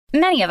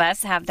Many of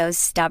us have those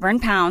stubborn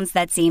pounds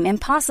that seem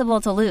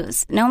impossible to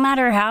lose, no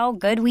matter how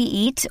good we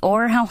eat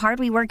or how hard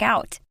we work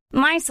out.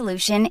 My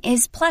solution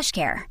is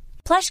PlushCare.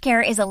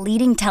 PlushCare is a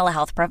leading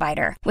telehealth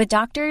provider with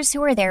doctors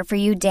who are there for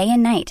you day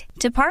and night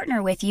to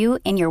partner with you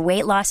in your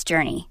weight loss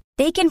journey.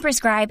 They can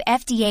prescribe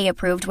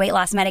FDA-approved weight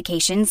loss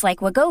medications like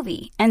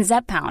Wegovy and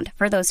Zepbound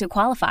for those who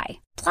qualify.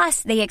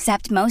 Plus, they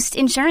accept most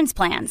insurance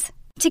plans.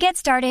 To get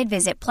started,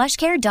 visit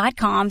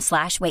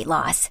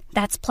plushcare.com/weightloss.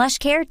 That's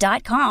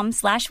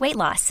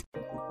plushcare.com/weightloss.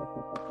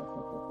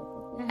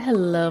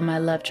 Hello, my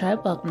love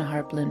tribe. Welcome to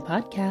Heart Blend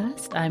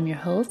Podcast. I'm your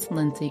host,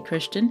 Lindsay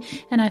Christian,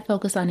 and I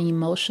focus on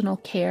emotional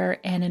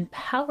care and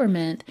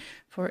empowerment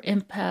for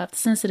empath,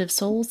 sensitive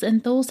souls,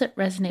 and those that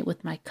resonate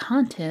with my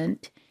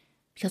content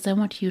because I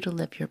want you to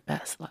live your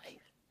best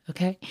life.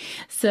 Okay?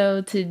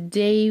 So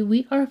today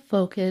we are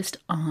focused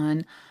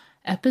on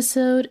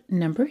episode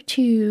number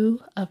 2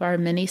 of our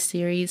mini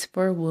series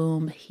for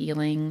womb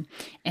healing.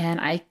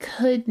 And I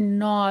could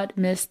not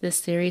miss this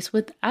series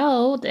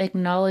without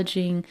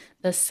acknowledging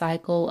the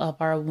cycle of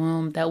our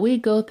womb that we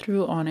go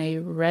through on a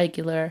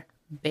regular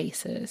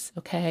basis.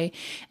 Okay.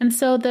 And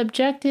so the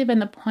objective and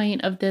the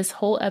point of this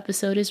whole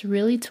episode is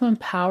really to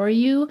empower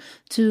you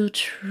to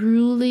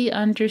truly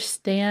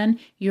understand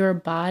your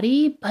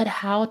body, but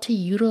how to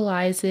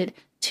utilize it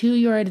to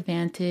your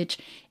advantage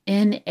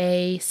in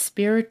a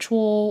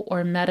spiritual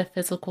or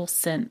metaphysical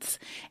sense.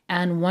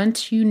 And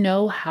once you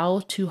know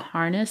how to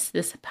harness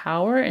this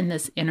power and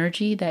this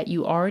energy that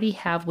you already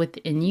have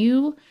within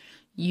you,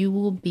 you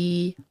will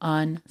be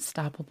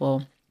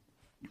unstoppable.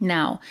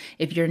 Now,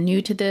 if you're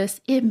new to this,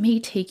 it may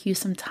take you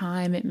some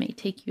time. It may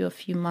take you a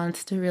few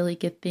months to really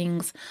get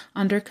things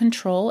under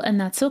control,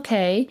 and that's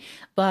okay.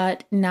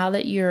 But now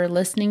that you're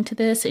listening to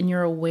this and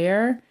you're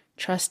aware,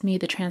 trust me,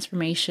 the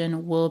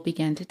transformation will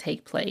begin to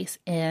take place.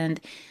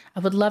 And I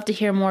would love to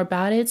hear more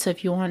about it. So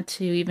if you want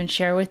to even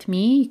share with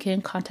me, you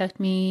can contact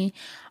me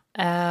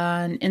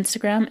on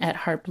Instagram at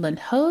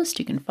HeartBlendHost.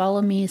 You can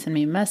follow me, send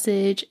me a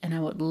message, and I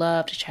would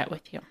love to chat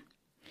with you.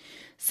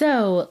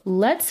 So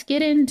let's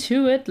get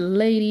into it,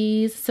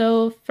 ladies.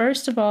 So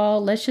first of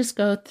all, let's just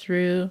go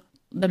through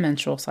the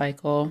menstrual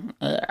cycle.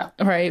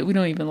 Right? We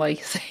don't even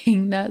like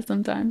saying that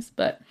sometimes,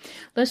 but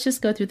let's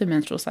just go through the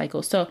menstrual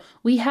cycle. So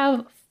we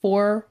have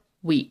 4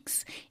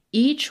 weeks.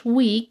 Each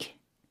week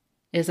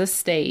is a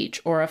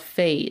stage or a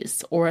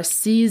phase or a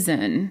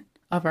season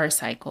of our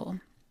cycle.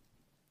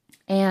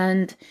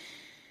 And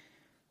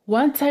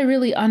once I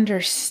really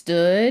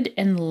understood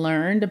and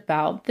learned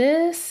about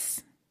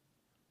this,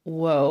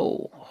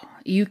 whoa,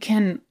 you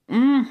can,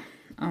 oh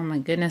my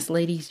goodness,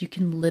 ladies, you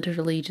can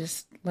literally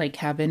just like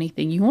have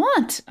anything you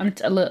want.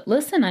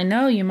 Listen, I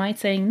know you might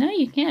say, no,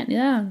 you can't.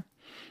 Yeah.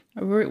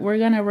 We're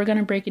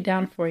gonna break it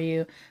down for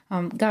you.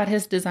 God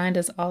has designed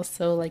us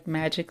also like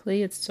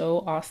magically. It's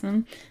so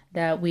awesome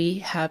that we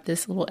have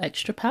this little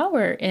extra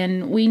power,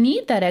 and we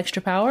need that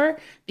extra power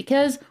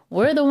because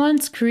we're the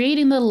ones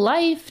creating the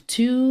life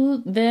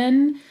to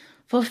then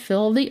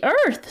fulfill the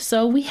earth.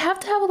 So we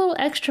have to have a little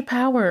extra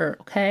power.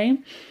 Okay.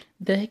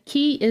 The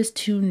key is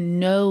to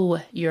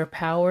know your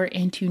power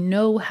and to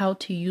know how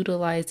to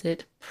utilize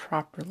it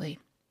properly.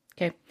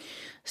 Okay.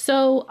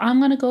 So I'm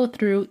going to go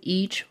through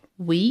each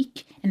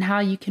week and how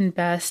you can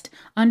best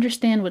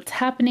understand what's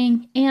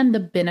happening and the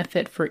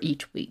benefit for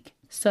each week.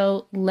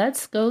 So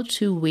let's go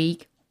to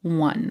week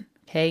 1.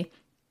 Okay.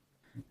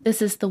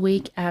 This is the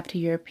week after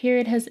your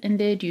period has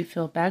ended. You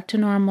feel back to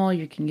normal.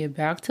 You can get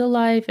back to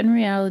life and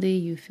reality.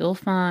 You feel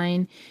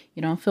fine.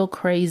 You don't feel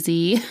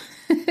crazy.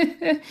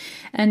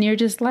 And you're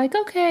just like,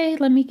 okay,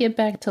 let me get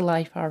back to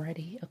life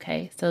already.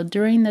 Okay. So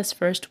during this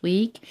first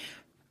week,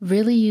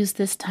 really use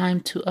this time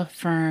to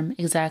affirm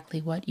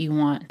exactly what you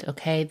want,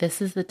 okay? This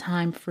is the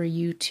time for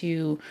you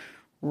to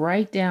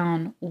write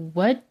down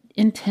what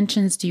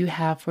intentions do you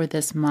have for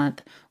this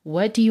month?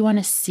 What do you want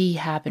to see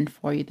happen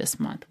for you this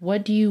month?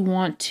 What do you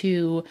want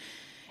to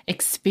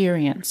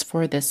experience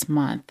for this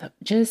month?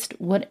 Just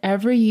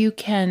whatever you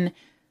can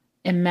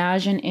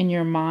imagine in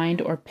your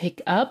mind or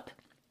pick up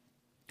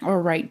or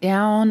write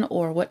down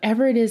or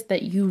whatever it is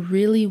that you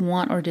really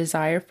want or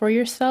desire for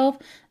yourself,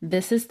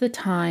 this is the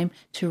time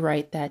to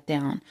write that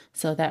down.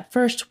 So that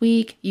first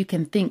week, you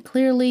can think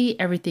clearly,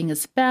 everything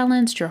is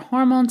balanced, your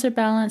hormones are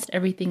balanced,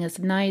 everything is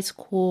nice,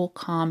 cool,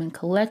 calm, and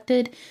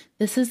collected.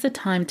 This is the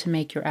time to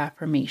make your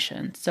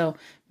affirmations. So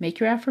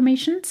make your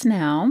affirmations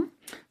now,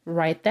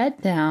 write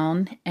that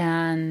down,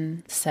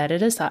 and set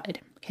it aside,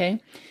 okay?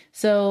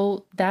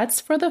 So that's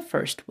for the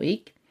first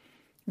week.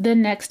 The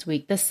next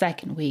week, the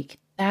second week,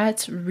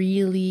 that's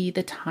really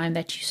the time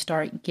that you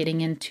start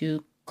getting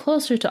into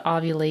closer to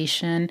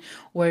ovulation,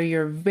 where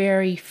you're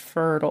very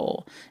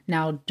fertile.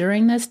 Now,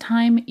 during this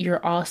time,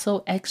 you're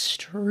also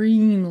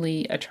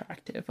extremely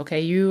attractive.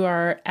 Okay, you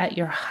are at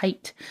your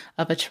height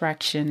of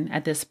attraction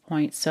at this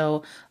point.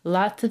 So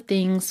lots of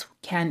things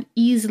can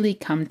easily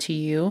come to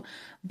you.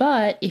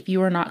 But if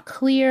you are not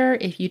clear,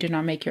 if you do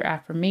not make your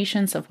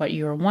affirmations of what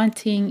you are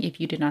wanting, if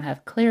you do not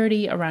have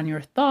clarity around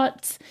your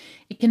thoughts,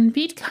 it can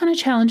be kind of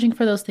challenging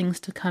for those things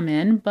to come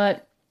in.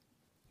 But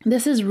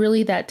this is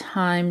really that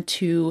time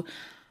to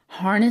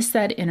harness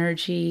that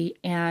energy.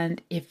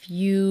 And if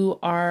you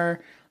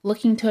are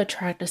looking to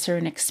attract a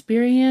certain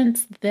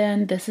experience,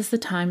 then this is the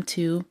time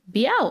to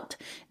be out.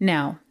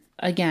 Now,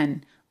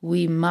 again,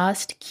 we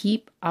must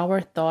keep our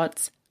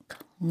thoughts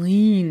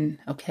clean,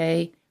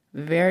 okay?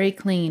 Very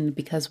clean,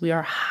 because we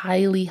are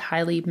highly,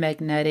 highly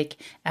magnetic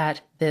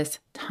at this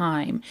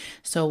time.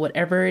 So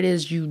whatever it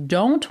is you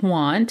don't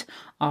want,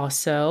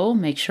 also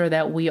make sure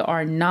that we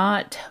are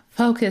not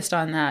focused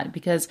on that,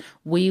 because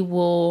we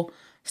will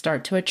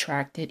start to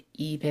attract it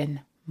even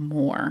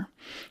more.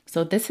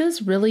 So this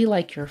is really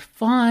like your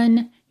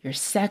fun, your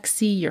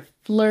sexy, your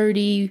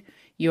flirty,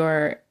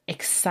 your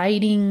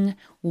exciting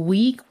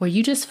week where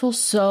you just feel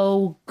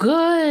so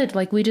good.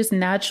 Like we just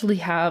naturally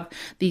have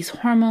these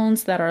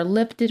hormones that are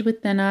lifted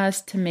within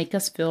us to make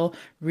us feel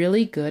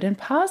really good and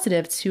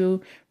positive,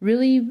 to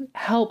really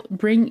help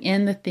bring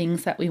in the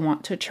things that we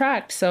want to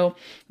attract. So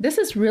this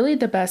is really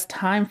the best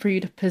time for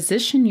you to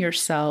position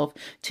yourself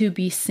to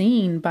be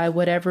seen by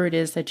whatever it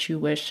is that you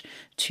wish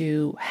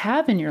to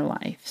have in your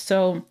life.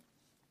 So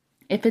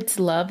if it's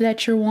love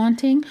that you're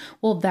wanting,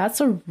 well,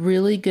 that's a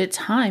really good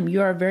time.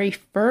 You are very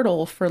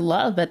fertile for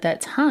love at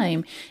that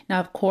time. Now,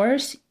 of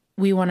course,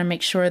 we want to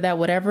make sure that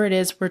whatever it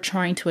is we're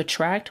trying to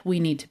attract, we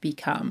need to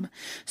become.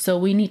 So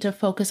we need to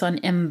focus on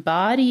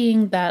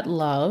embodying that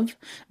love,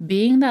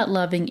 being that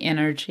loving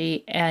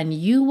energy, and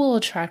you will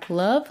attract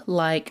love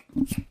like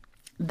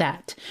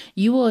that.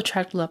 You will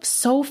attract love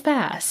so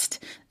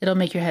fast, it'll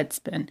make your head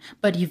spin,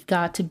 but you've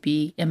got to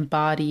be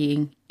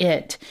embodying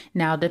it.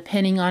 Now,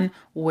 depending on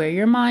where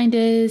your mind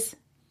is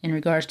in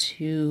regards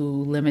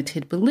to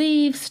limited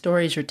beliefs,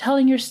 stories you're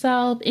telling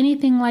yourself,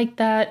 anything like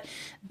that,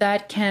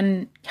 that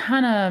can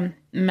kind of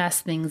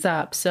mess things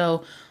up.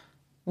 So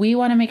we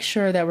want to make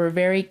sure that we're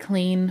very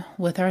clean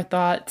with our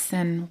thoughts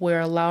and we're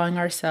allowing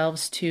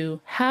ourselves to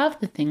have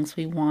the things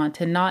we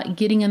want and not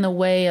getting in the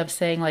way of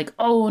saying like,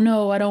 oh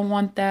no, I don't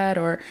want that,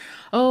 or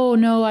oh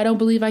no, I don't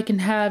believe I can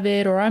have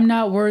it, or I'm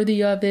not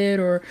worthy of it,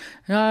 or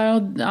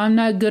I'm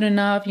not good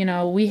enough. You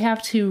know, we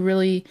have to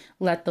really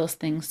let those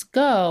things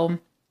go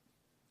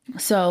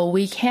so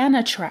we can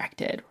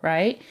attract it,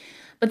 right?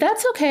 But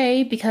that's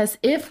okay, because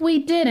if we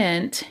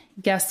didn't,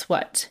 guess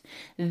what?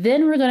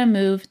 Then we're going to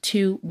move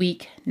to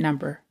week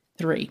number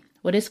 3.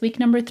 What is week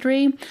number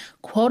 3?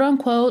 Quote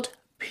unquote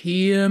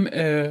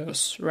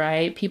PMS,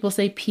 right? People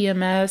say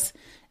PMS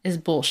is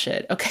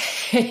bullshit.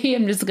 Okay,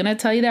 I'm just going to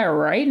tell you that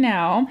right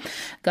now.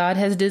 God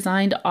has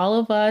designed all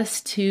of us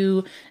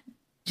to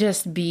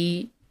just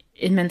be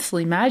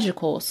immensely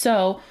magical.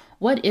 So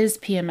what is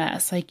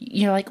PMS? Like,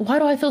 you're like, why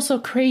do I feel so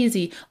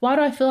crazy? Why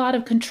do I feel out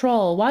of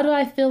control? Why do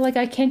I feel like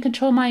I can't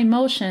control my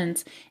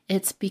emotions?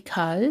 It's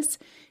because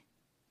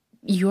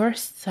you're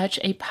such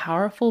a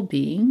powerful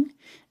being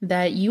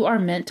that you are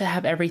meant to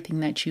have everything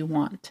that you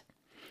want.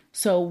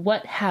 So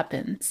what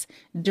happens?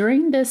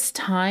 During this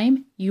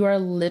time, you are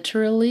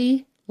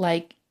literally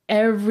like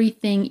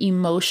everything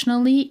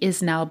emotionally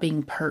is now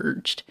being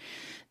purged.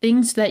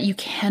 Things that you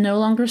can no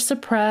longer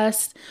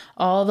suppress,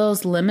 all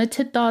those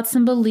limited thoughts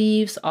and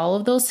beliefs, all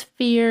of those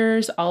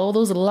fears, all of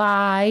those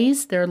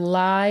lies, they're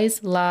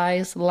lies,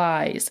 lies,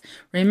 lies.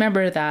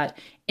 Remember that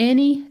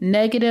any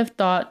negative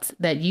thoughts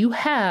that you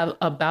have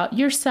about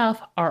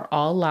yourself are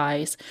all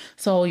lies.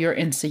 So your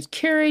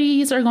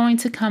insecurities are going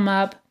to come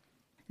up.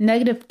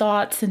 Negative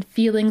thoughts and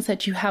feelings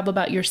that you have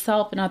about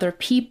yourself and other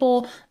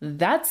people,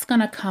 that's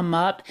going to come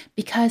up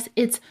because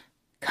it's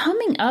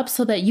coming up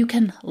so that you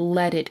can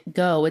let it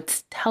go.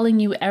 It's telling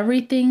you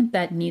everything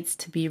that needs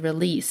to be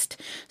released.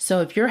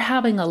 So if you're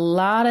having a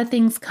lot of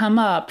things come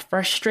up,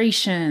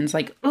 frustrations,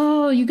 like,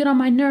 oh, you get on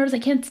my nerves, I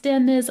can't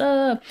stand this.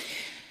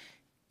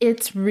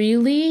 It's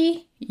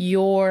really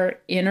your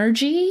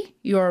energy,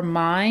 your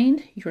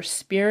mind, your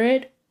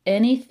spirit,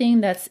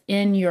 anything that's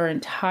in your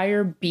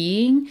entire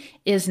being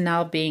is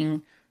now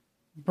being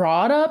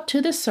brought up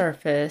to the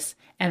surface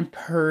and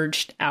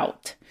purged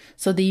out.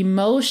 So the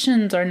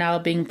emotions are now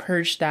being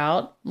purged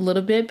out a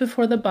little bit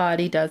before the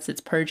body does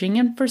its purging.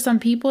 And for some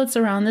people, it's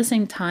around the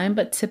same time,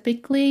 but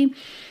typically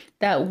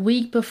that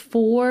week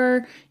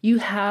before you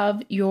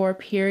have your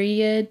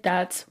period,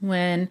 that's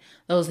when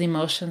those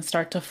emotions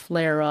start to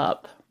flare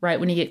up, right?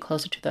 When you get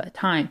closer to that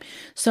time.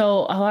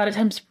 So a lot of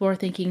times people are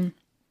thinking,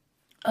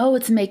 oh,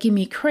 it's making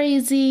me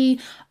crazy.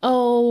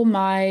 Oh,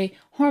 my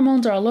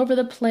hormones are all over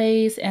the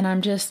place and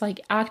I'm just like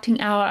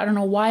acting out. I don't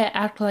know why I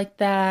act like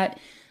that.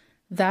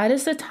 That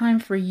is the time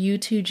for you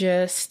to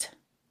just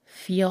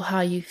feel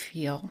how you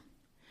feel.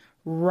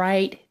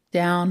 Write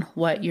down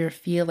what you're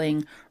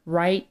feeling.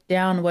 Write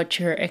down what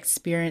you're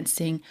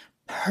experiencing.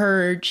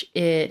 Purge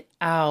it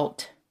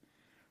out.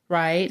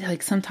 Right?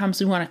 Like sometimes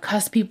we want to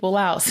cuss people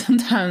out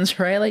sometimes,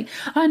 right? Like,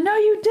 I know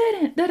you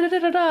didn't, da da da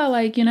da da.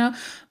 Like, you know,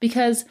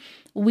 because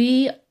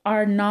we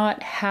are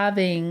not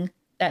having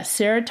that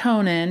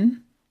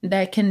serotonin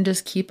that can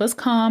just keep us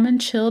calm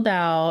and chilled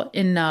out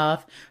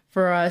enough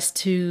for us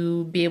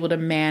to be able to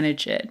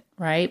manage it,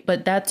 right?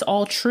 But that's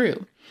all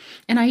true.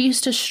 And I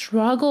used to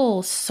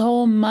struggle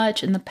so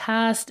much in the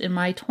past, in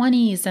my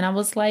 20s. And I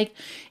was like,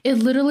 it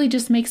literally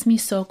just makes me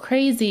so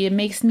crazy. It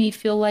makes me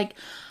feel like,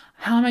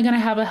 how am I going to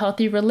have a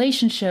healthy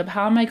relationship?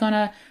 How am I going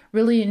to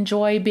really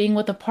enjoy being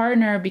with a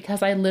partner?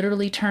 Because I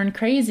literally turn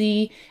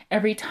crazy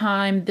every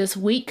time this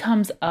week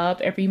comes up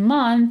every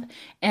month.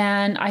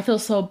 And I feel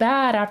so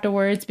bad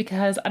afterwards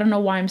because I don't know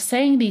why I'm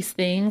saying these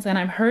things and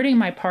I'm hurting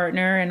my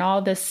partner and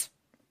all this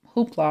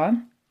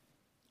hoopla.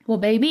 Well,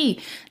 baby,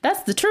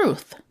 that's the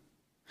truth.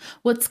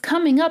 What's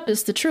coming up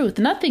is the truth.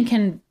 Nothing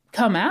can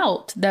come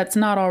out that's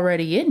not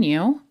already in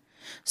you.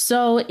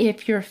 So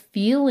if you're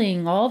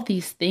feeling all of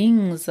these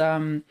things,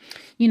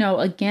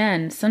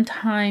 again,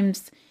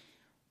 sometimes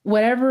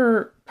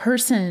whatever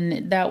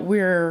person that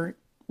we're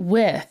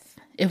with,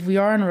 if we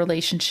are in a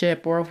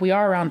relationship or if we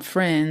are around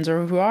friends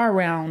or if we are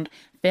around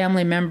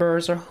family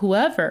members or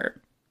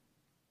whoever,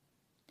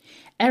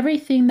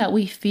 everything that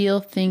we feel,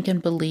 think,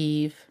 and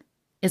believe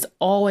is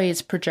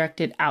always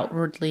projected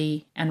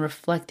outwardly and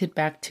reflected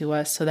back to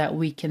us so that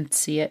we can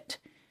see it.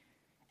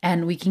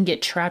 And we can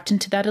get trapped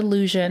into that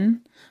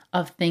illusion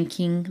of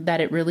thinking that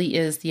it really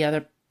is the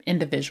other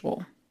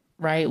individual,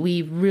 right?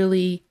 We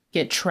really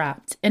get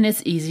trapped, and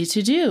it's easy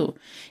to do.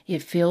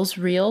 It feels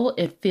real.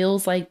 It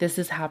feels like this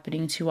is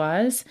happening to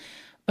us.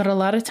 But a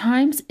lot of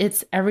times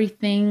it's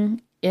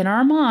everything in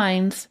our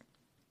minds,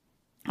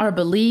 our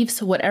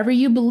beliefs, whatever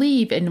you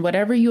believe and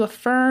whatever you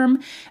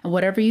affirm and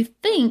whatever you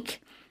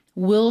think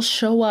will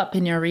show up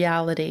in your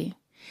reality.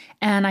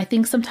 And I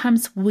think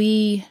sometimes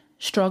we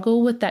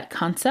struggle with that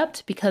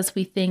concept because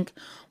we think,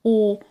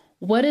 well,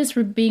 what is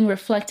being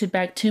reflected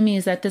back to me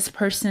is that this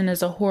person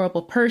is a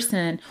horrible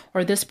person,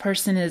 or this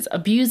person is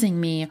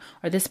abusing me,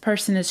 or this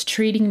person is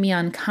treating me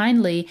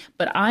unkindly,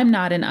 but I'm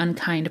not an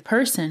unkind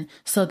person.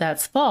 So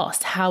that's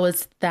false. How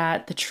is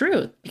that the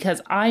truth?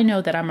 Because I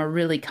know that I'm a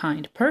really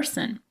kind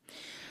person.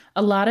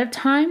 A lot of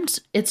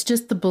times it's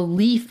just the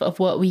belief of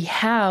what we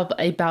have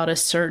about a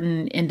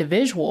certain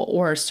individual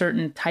or a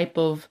certain type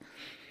of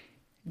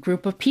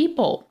group of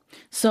people.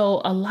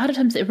 So a lot of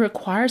times it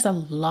requires a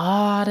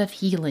lot of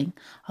healing,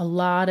 a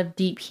lot of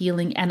deep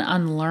healing and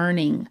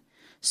unlearning.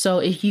 So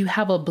if you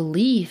have a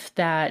belief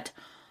that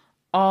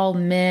all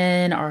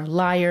men are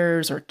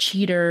liars or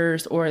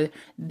cheaters or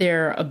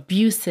they're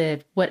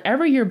abusive,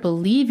 whatever you're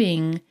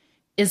believing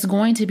is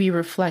going to be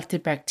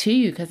reflected back to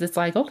you because it's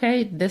like,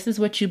 okay, this is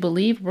what you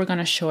believe. We're going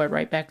to show it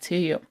right back to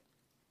you.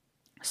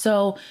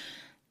 So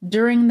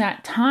during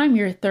that time,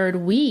 your third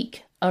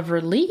week of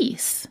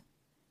release,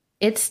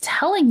 it's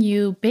telling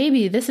you,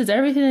 baby, this is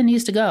everything that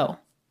needs to go.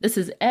 This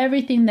is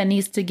everything that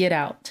needs to get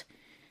out.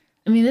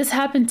 I mean, this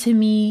happened to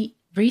me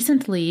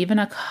recently, even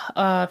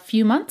a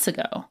few months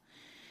ago.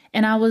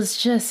 And I was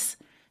just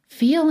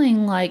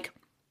feeling like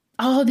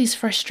all these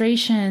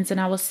frustrations,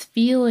 and I was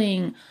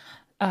feeling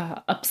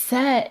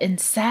upset and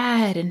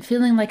sad and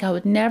feeling like I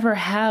would never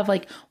have,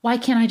 like, why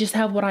can't I just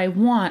have what I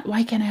want?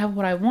 Why can't I have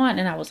what I want?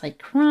 And I was like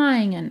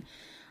crying and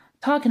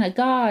talking to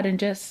God and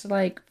just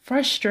like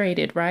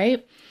frustrated,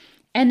 right?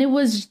 And it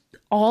was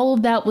all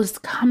of that was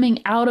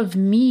coming out of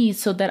me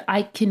so that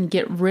I can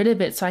get rid of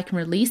it, so I can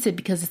release it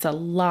because it's a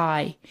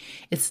lie.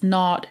 It's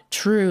not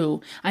true.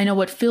 I know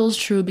what feels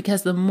true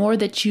because the more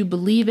that you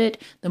believe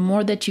it, the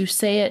more that you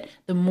say it,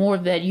 the more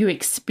that you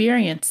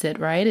experience it,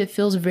 right? It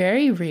feels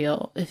very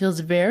real. It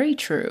feels very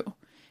true.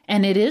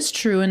 And it is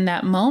true in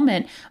that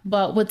moment.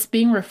 But what's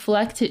being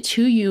reflected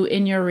to you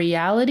in your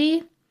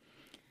reality,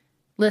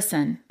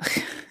 listen,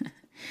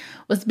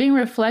 what's being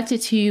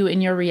reflected to you in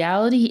your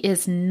reality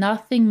is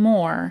nothing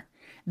more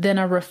than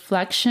a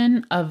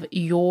reflection of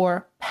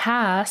your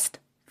past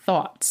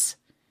thoughts.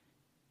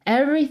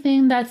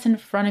 Everything that's in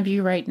front of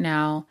you right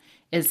now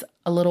is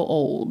a little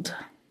old.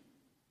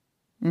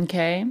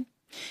 Okay?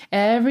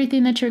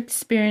 Everything that you're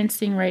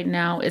experiencing right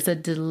now is a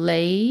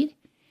delay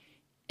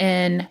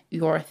in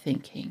your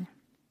thinking.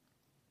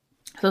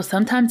 So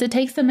sometimes it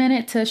takes a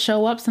minute to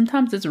show up.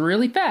 Sometimes it's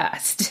really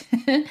fast.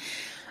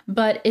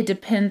 But it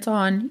depends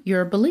on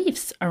your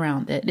beliefs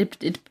around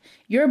it.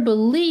 Your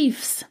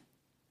beliefs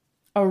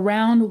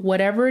around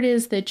whatever it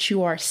is that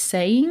you are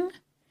saying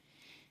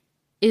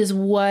is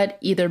what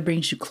either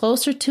brings you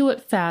closer to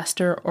it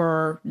faster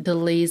or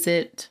delays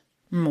it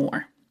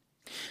more.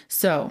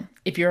 So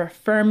if you're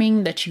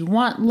affirming that you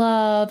want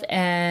love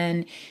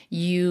and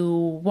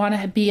you want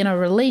to be in a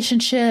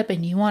relationship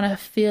and you want to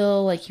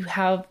feel like you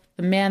have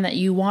the man that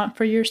you want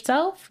for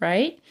yourself,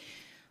 right?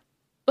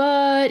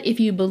 But if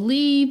you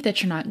believe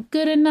that you're not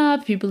good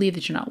enough, if you believe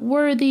that you're not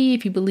worthy,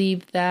 if you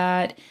believe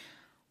that,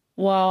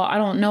 well, I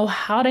don't know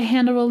how to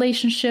handle a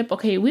relationship.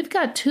 Okay, we've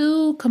got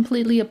two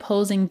completely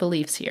opposing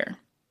beliefs here.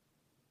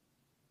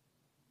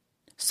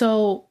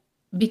 So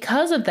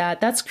because of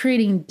that, that's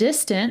creating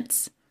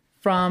distance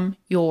from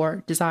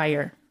your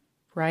desire,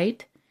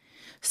 right?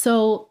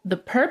 So the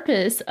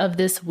purpose of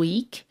this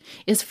week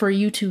is for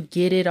you to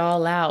get it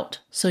all out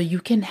so you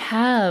can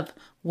have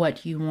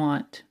what you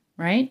want,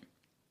 right?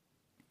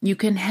 You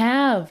can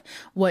have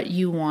what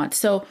you want.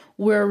 So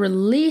we're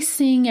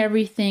releasing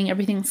everything.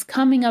 Everything's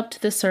coming up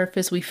to the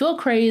surface. We feel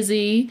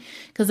crazy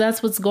because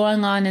that's what's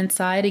going on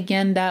inside.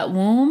 Again, that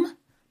womb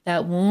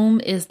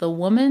is the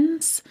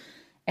woman's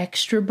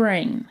extra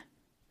brain.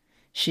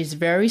 She's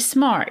very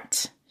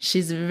smart.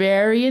 She's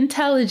very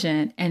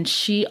intelligent, and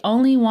she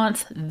only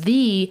wants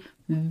the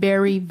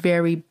very,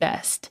 very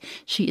best.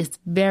 She is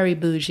very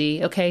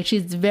bougie, okay?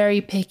 She's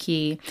very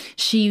picky.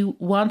 She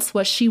wants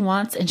what she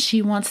wants, and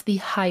she wants the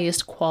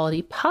highest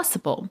quality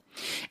possible.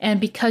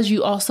 And because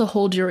you also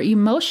hold your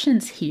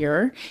emotions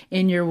here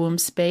in your womb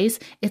space,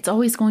 it's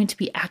always going to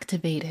be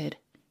activated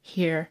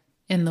here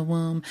in the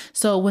womb.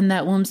 So when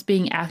that womb's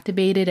being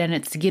activated and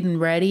it's getting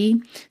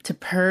ready to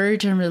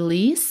purge and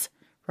release,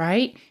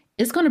 right?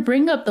 It's going to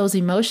bring up those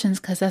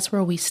emotions because that's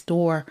where we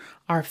store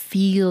our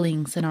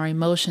feelings and our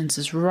emotions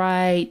is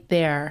right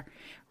there.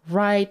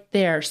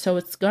 So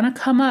it's going to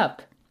come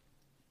up.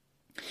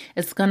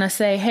 It's going to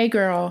say, hey,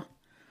 girl,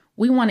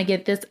 we want to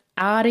get this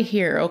out of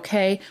here,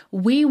 okay?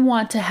 We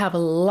want to have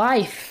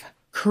life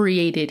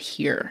created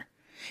here.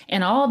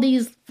 And all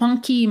these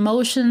funky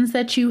emotions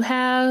that you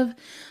have,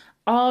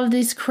 all of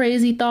these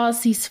crazy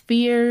thoughts, these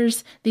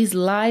fears, these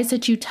lies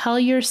that you tell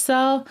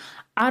yourself,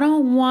 I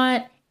don't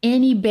want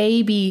any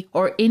baby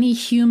or any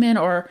human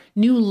or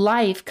new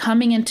life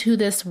coming into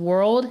this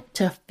world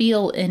to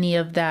feel any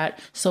of that.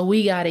 So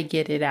we got to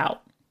get it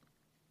out,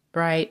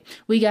 right?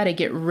 We got to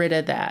get rid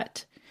of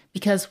that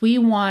because we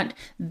want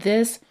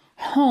this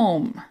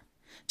home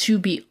to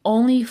be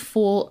only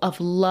full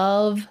of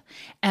love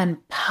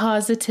and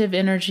positive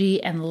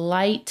energy and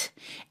light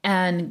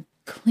and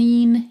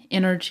clean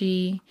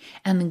energy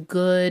and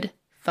good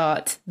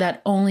thoughts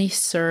that only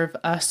serve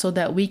us so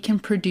that we can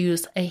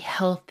produce a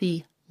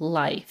healthy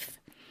life.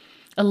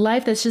 A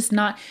life that's just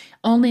not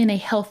only in a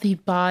healthy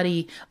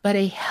body, but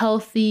a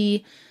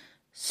healthy,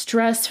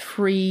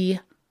 stress-free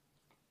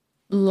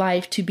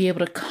life to be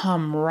able to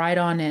come right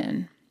on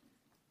in.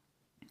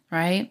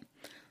 Right?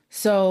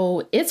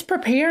 So it's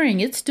preparing,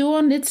 it's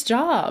doing its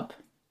job.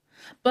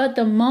 But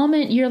the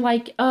moment you're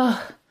like,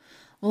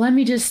 let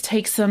me just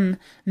take some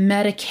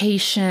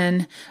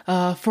medication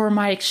for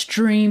my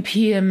extreme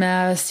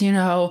PMS,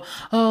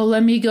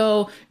 let me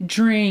go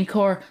drink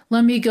or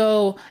let me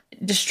go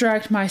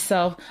distract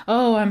myself.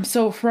 Oh, I'm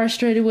so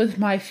frustrated with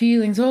my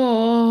feelings.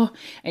 And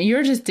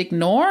you're just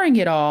ignoring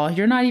it all.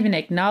 You're not even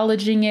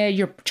acknowledging it.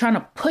 You're trying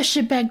to push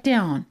it back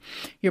down.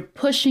 You're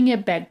pushing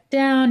it back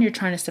down. You're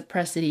trying to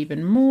suppress it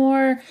even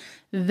more.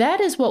 That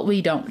is what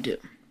we don't do.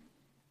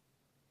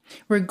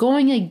 We're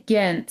going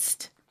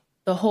against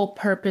the whole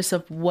purpose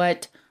of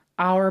what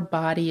our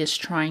body is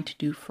trying to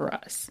do for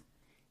us.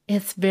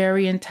 It's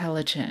very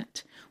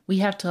intelligent. We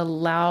have to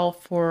allow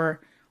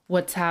for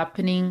what's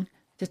happening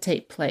to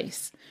take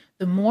place.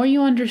 The more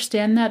you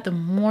understand that, the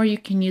more you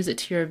can use it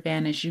to your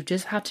advantage. You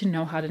just have to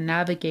know how to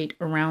navigate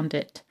around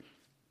it.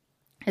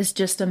 It's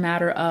just a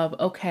matter of,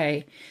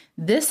 okay,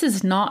 this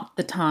is not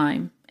the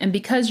time. And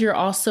because you're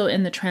also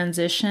in the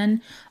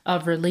transition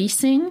of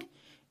releasing,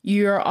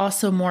 you're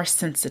also more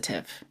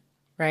sensitive,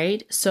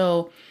 right?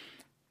 So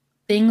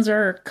things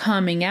are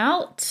coming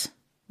out,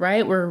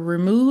 right? We're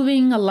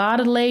removing a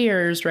lot of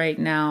layers right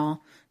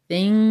now.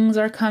 Things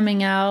are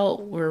coming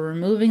out. We're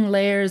removing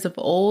layers of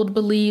old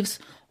beliefs.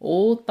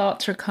 Old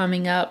thoughts are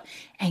coming up.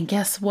 And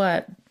guess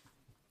what?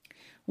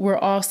 We're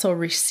also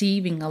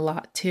receiving a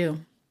lot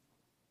too.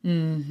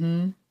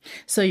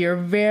 So you're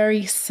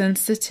very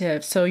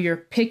sensitive. So you're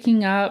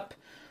picking up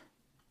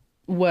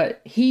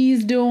what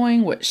he's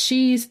doing, what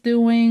she's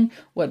doing,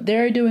 what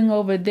they're doing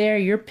over there.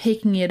 You're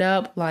picking it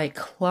up like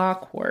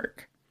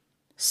clockwork.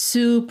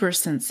 Super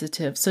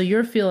sensitive. So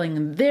you're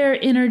feeling their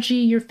energy,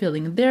 you're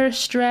feeling their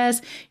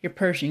stress, you're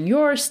purging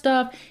your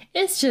stuff.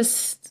 It's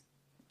just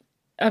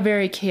a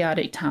very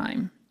chaotic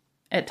time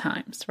at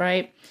times,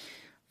 right?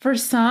 For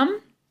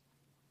some,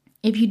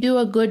 if you do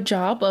a good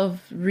job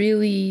of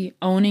really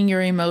owning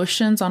your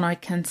emotions on a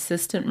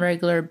consistent,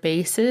 regular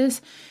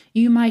basis,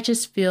 you might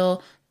just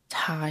feel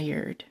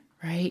tired,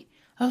 right?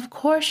 Of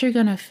course you're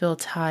going to feel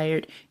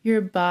tired.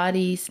 Your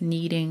body's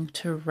needing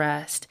to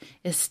rest.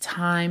 It's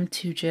time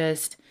to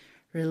just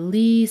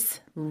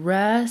release,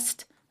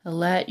 rest,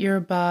 let your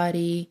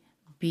body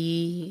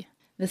be.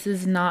 This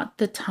is not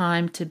the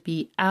time to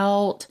be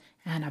out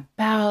and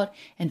about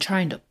and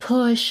trying to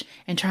push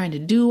and trying to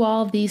do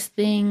all these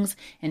things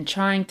and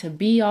trying to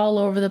be all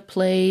over the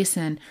place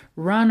and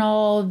run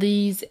all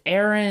these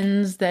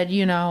errands that,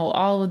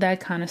 all of that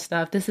kind of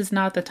stuff. This is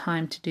not the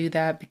time to do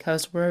that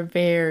because we're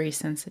very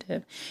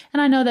sensitive.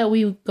 And I know that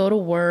we go to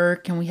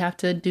work and we have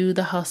to do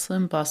the hustle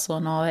and bustle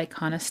and all that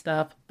kind of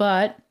stuff.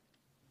 But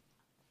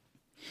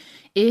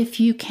if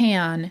you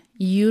can,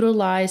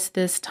 utilize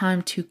this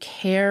time to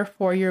care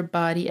for your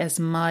body as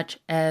much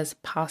as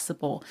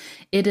possible.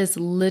 It is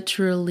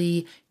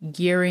literally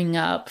gearing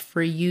up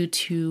for you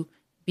to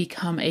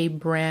become a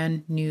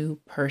brand new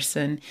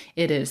person.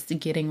 It is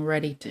getting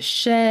ready to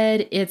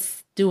shed.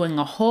 It's doing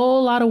a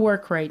whole lot of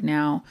work right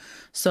now.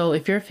 So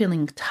if you're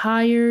feeling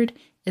tired,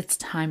 it's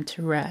time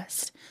to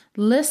rest.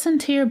 Listen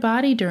to your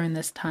body during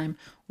this time.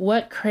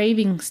 What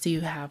cravings do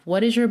you have?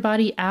 What is your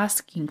body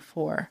asking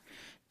for?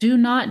 Do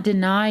not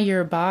deny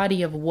your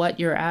body of what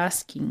you're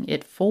asking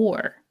it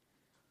for.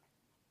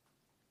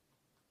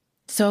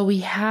 So we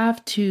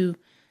have to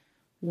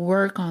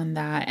work on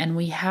that, and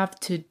we have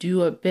to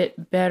do a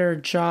bit better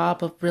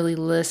job of really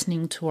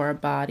listening to our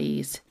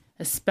bodies,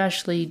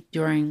 especially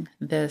during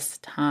this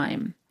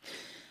time.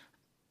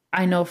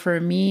 I know for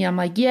me, I'm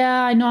like,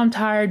 yeah, I know I'm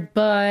tired,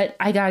 but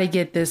I got to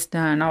get this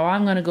done. Or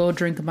I'm going to go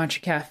drink a bunch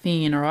of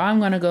caffeine, or I'm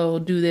going to go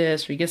do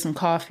this or get some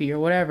coffee or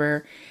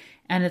whatever.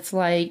 And it's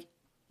like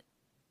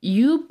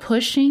you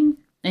pushing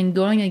and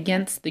going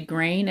against the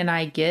grain. And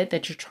I get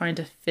that you're trying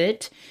to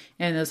fit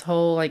in this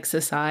whole like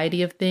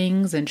society of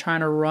things and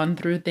trying to run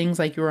through things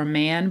like you're a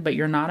man, but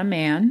you're not a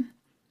man.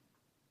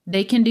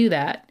 They can do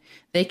that.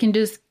 They can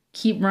just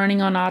keep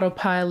running on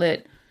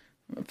autopilot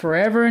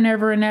forever and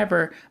ever and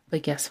ever.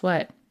 But guess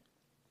what?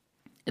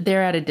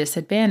 They're at a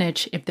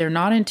disadvantage if they're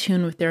not in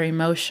tune with their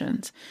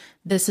emotions.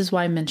 This is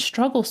why men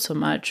struggle so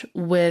much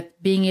with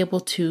being able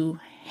to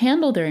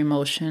handle their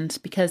emotions,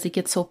 because it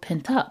gets so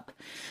pent up.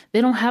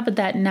 They don't have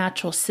that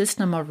natural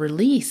system of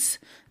release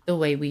the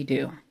way we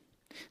do.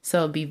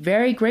 So be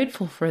very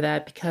grateful for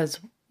that, because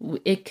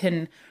it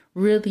can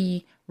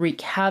really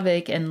wreak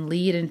havoc and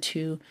lead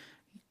into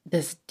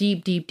this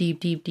deep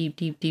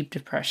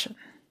depression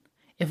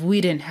if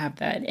we didn't have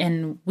that.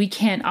 And we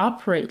can't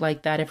operate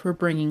like that if we're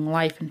bringing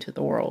life into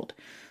the world.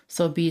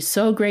 So be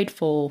so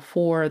grateful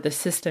for the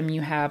system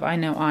you have. I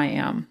know I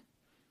am.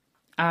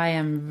 I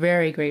am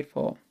very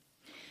grateful.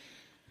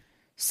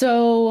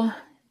 So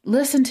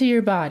listen to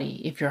your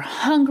body. If you're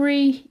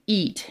hungry,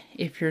 eat.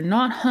 If you're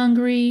not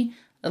hungry,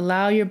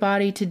 allow your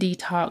body to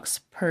detox,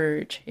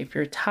 purge. If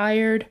you're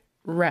tired,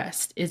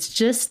 rest. It's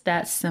just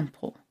that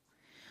simple.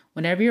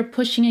 Whenever you're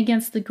pushing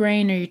against the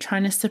grain or you're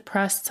trying to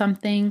suppress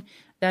something,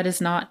 that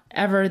is not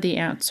ever the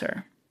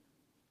answer.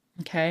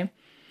 Okay?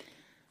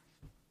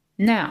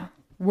 Now,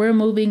 we're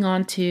moving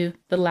on to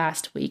the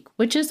last week,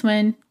 which is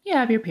when you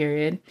have your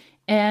period.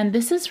 And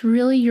this is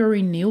really your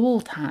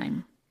renewal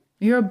time.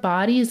 Your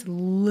body is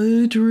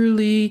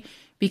literally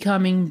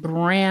becoming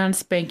brand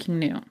spanking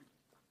new.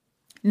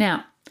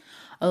 Now,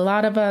 a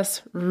lot of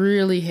us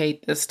really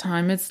hate this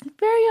time. It's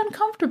very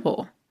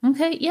uncomfortable.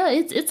 Okay? Yeah,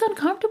 it's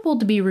uncomfortable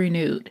to be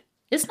renewed.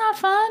 It's not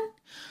fun.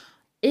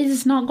 It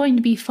is not going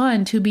to be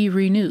fun to be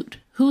renewed.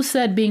 Who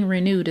said being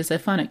renewed is a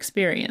fun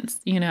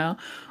experience,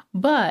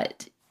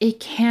 But it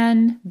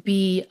can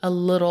be a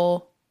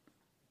little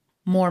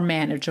more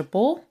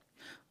manageable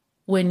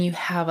when you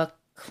have a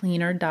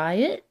cleaner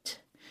diet,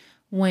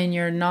 when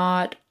you're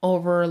not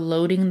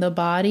overloading the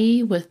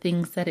body with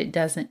things that it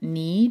doesn't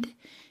need.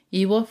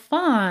 You will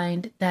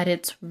find that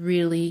it's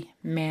really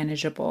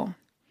manageable.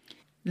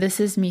 This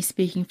is me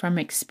speaking from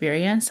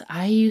experience.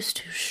 I used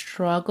to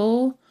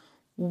struggle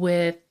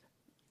with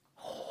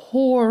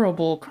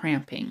horrible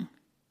cramping.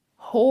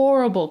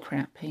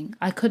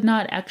 I could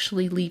not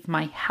actually leave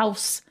my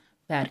house,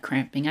 bad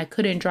cramping. I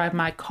couldn't drive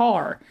my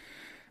car,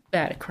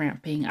 bad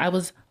cramping. I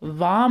was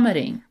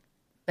vomiting,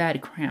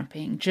 bad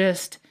cramping.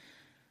 Just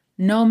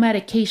no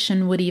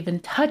medication would even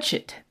touch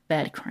it,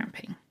 bad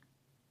cramping.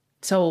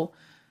 So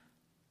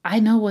I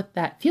know what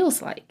that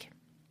feels like.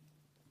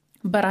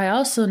 But I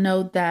also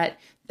know that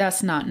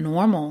that's not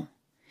normal.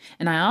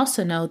 And I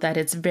also know that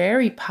it's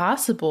very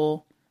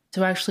possible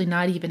to actually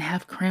not even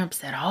have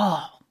cramps at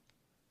all.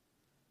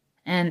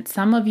 And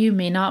some of you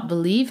may not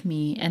believe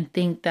me and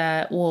think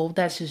that, well,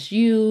 that's just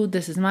you.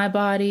 This is my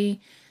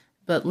body.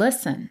 But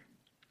listen,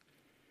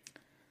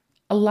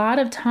 a lot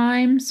of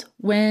times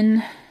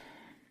when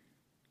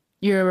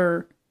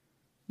your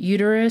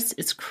uterus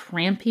is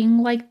cramping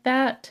like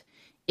that,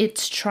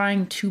 it's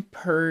trying to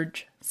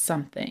purge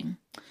something.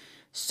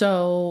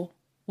 So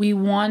we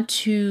want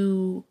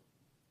to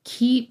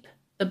keep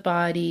the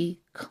body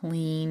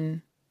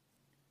clean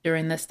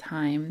during this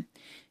time.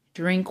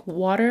 Drink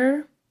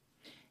water,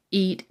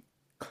 eat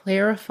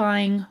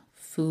clarifying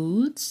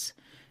foods,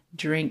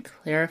 drink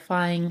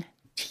clarifying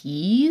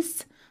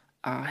teas.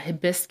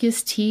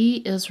 Hibiscus tea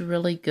is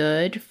really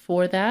good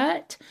for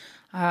that.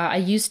 I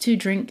used to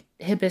drink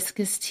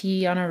hibiscus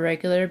tea on a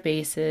regular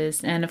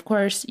basis. And of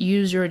course,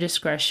 use your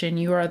discretion.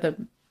 You are the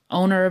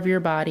owner of your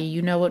body.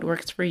 You know what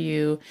works for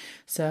you.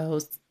 So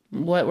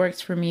what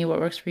works for me, what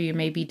works for you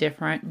may be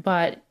different.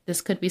 But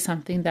this could be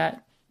something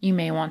that you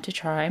may want to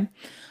try.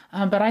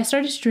 But I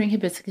started to drink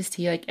hibiscus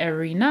tea like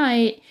every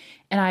night.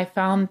 And I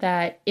found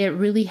that it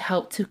really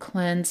helped to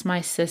cleanse my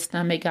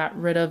system. It got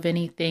rid of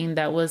anything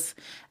that was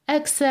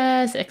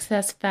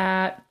excess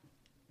fat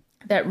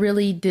that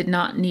really did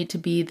not need to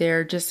be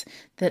there. Just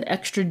that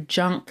extra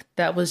junk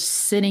that was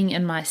sitting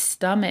in my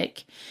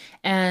stomach.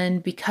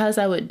 And because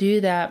I would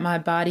do that, my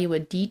body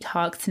would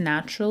detox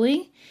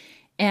naturally.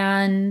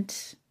 And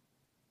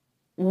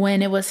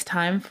when it was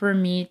time for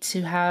me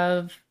to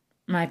have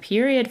my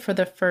period for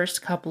the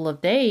first couple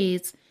of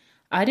days,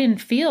 I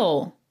didn't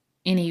feel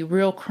any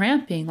real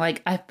cramping.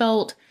 Like I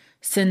felt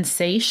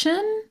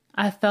sensation.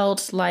 I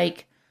felt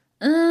like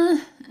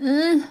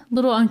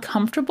little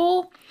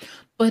uncomfortable,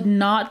 but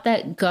not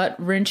that gut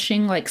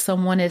wrenching, like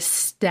someone is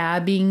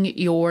stabbing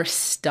your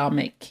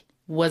stomach.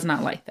 Was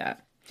not like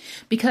that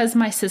because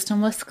my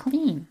system was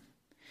clean.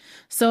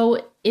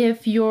 So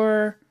if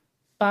your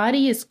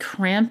body is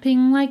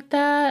cramping like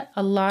that,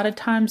 a lot of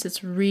times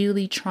it's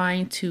really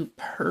trying to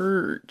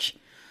purge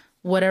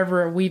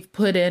whatever we've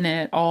put in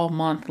it all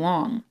month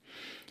long.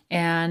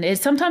 And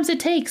sometimes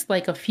it takes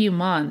like a few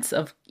months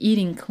of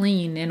eating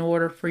clean in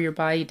order for your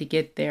body to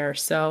get there.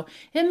 So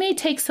it may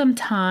take some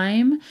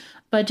time,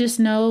 but just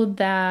know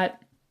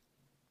that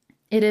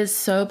it is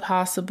so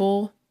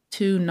possible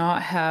to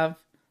not have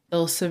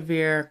those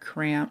severe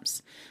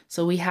cramps.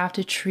 So we have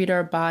to treat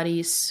our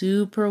bodies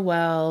super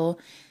well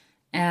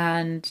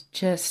and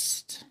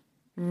just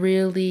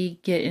really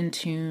get in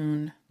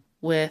tune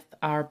with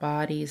our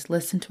bodies.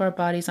 Listen to our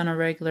bodies on a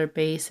regular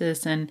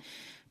basis and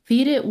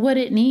feed it what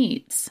it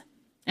needs,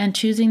 and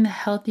choosing the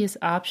healthiest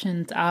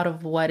options out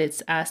of what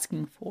it's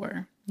asking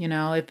for. You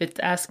know, if it's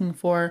asking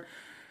for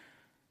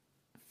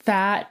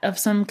fat of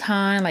some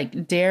kind,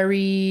 like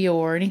dairy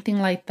or anything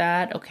like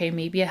that, okay,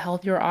 maybe a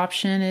healthier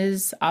option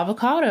is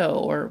avocado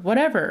or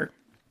whatever.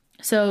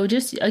 So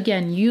just,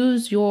 again,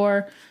 use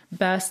your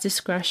best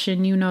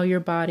discretion. You know your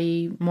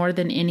body more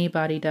than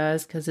anybody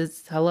does because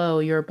it's,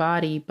 your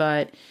body,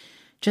 but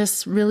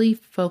just really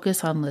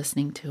focus on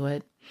listening to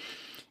it.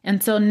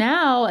 And so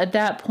now at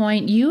that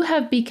point, you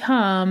have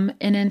become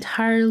an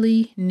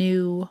entirely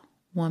new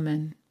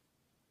woman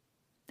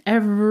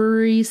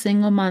every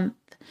single month.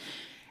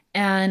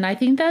 And I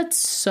think that's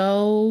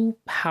so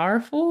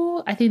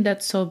powerful. I think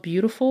that's so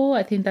beautiful.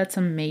 I think that's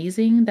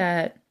amazing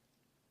that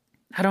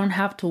I don't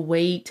have to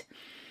wait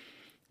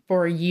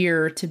for a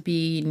year to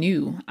be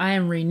new. I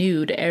am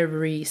renewed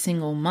every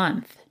single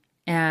month.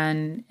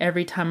 And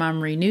every time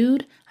I'm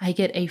renewed, I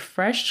get a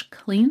fresh,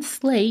 clean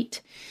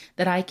slate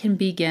that I can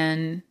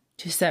begin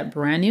to set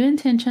brand new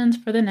intentions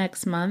for the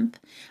next month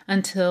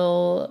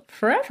until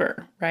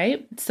forever,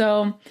 right?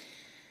 So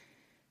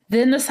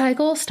then the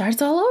cycle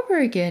starts all over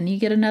again. You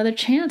get another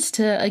chance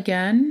to,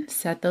 again,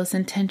 set those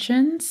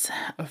intentions,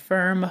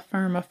 affirm.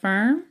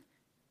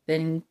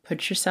 Then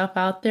put yourself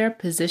out there,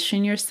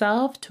 position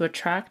yourself to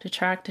attract,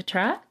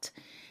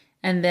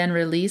 and then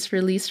release,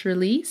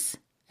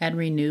 and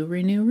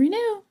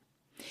renew.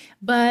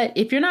 But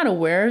if you're not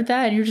aware of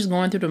that and you're just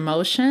going through the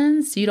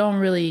motions, you don't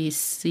really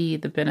see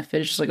the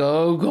benefit. It's just like,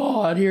 oh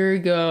God, here we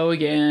go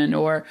again.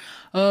 Or,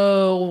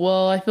 oh,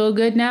 well, I feel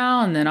good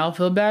now and then I'll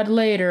feel bad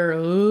later.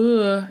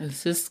 Ugh.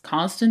 It's this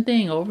constant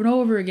thing over and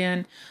over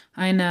again.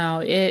 I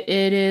know it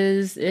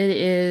is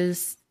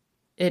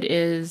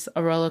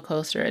a roller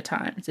coaster at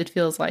times. It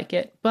feels like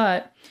it.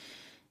 But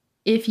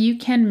if you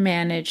can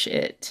manage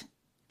it,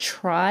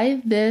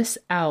 try this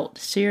out.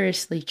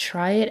 Seriously,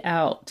 try it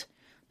out.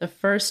 The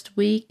first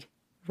week,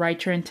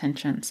 write your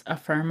intentions.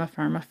 Affirm.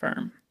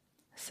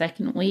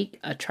 Second week,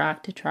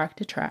 attract.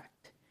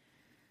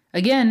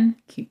 Again,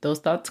 keep those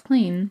thoughts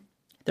clean.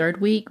 Third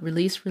week,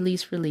 release.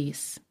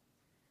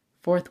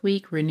 Fourth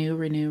week,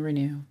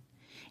 renew.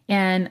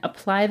 And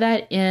apply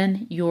that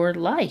in your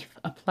life.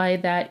 Apply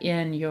that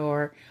in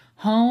your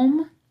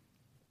home.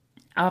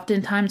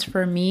 Oftentimes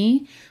for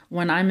me,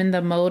 when I'm in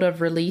the mode of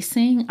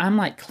releasing, I'm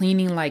like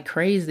cleaning like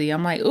crazy.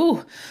 I'm like,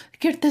 ooh,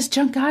 get this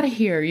junk out of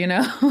here, you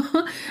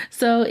know?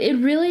 So it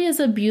really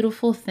is a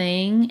beautiful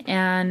thing.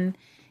 And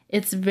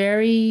it's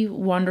very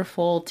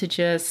wonderful to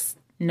just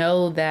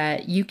know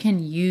that you can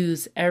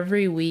use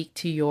every week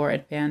to your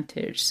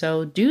advantage.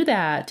 So do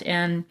that.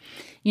 And,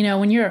 you know,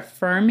 when you're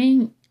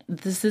affirming,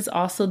 this is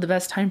also the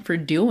best time for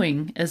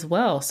doing as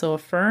well. So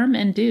affirm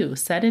and do.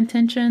 Set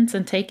intentions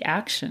and take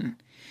action.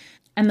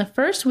 And the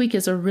first week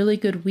is a really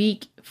good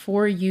week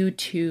for you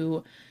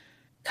to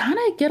kind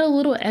of get a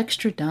little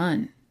extra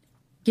done.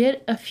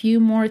 Get a few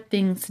more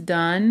things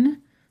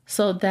done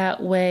so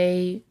that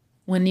way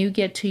when you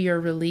get to your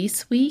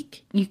release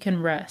week, you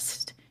can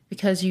rest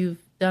because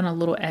you've done a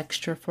little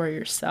extra for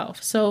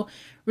yourself. So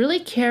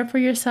really care for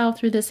yourself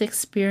through this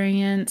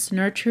experience.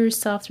 Nurture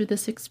yourself through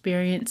this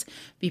experience.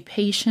 Be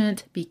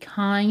patient. Be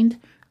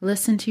kind.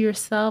 Listen to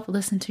yourself.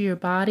 Listen to your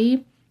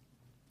body.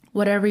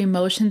 Whatever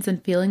emotions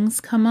and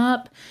feelings come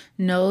up,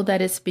 know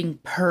that it's being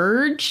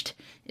purged.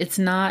 It's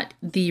not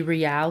the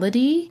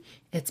reality.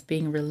 It's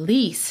being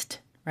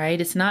released,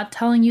 right? It's not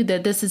telling you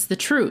that this is the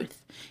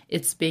truth.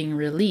 It's being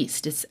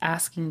released. It's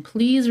asking,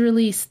 please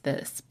release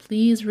this.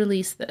 Please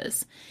release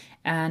this.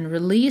 And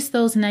release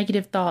those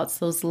negative thoughts,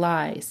 those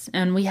lies.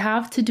 And we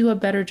have to do a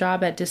better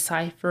job at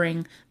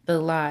deciphering the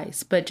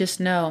lies. But just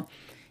know,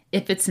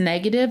 if it's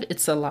negative,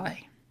 it's a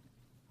lie.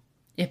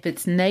 If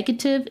it's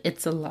negative,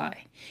 it's a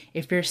lie.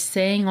 If you're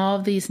saying all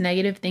of these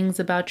negative things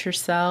about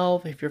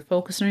yourself, if you're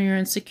focused on your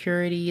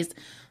insecurities,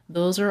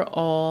 those are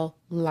all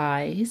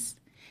lies.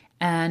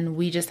 And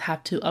we just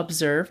have to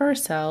observe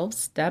ourselves,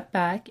 step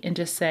back, and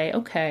just say,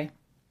 okay,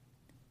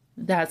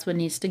 that's what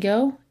needs to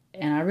go.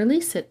 And I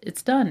release it.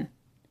 It's done.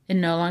 It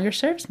no longer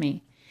serves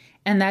me.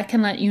 And that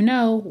can let you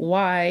know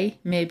why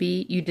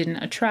maybe you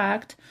didn't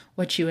attract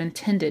what you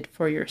intended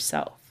for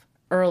yourself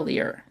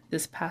earlier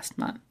this past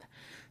month.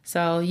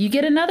 So you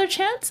get another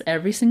chance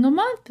every single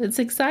month. It's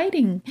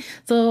exciting.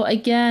 So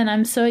again,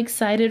 I'm so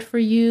excited for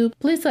you.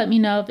 Please let me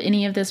know if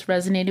any of this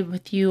resonated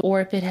with you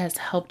or if it has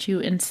helped you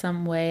in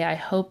some way. I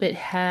hope it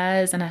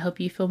has, and I hope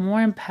you feel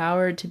more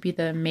empowered to be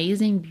the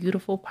amazing,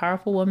 beautiful,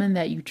 powerful woman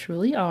that you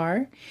truly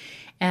are.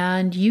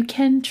 And you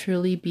can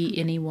truly be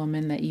any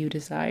woman that you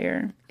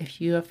desire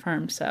if you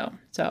affirm so.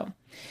 So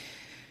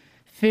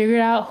figure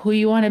out who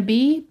you want to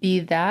be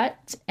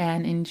that,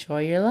 and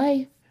enjoy your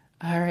life.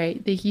 All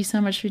right. Thank you so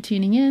much for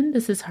tuning in.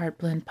 This is Heart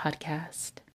Blend Podcast.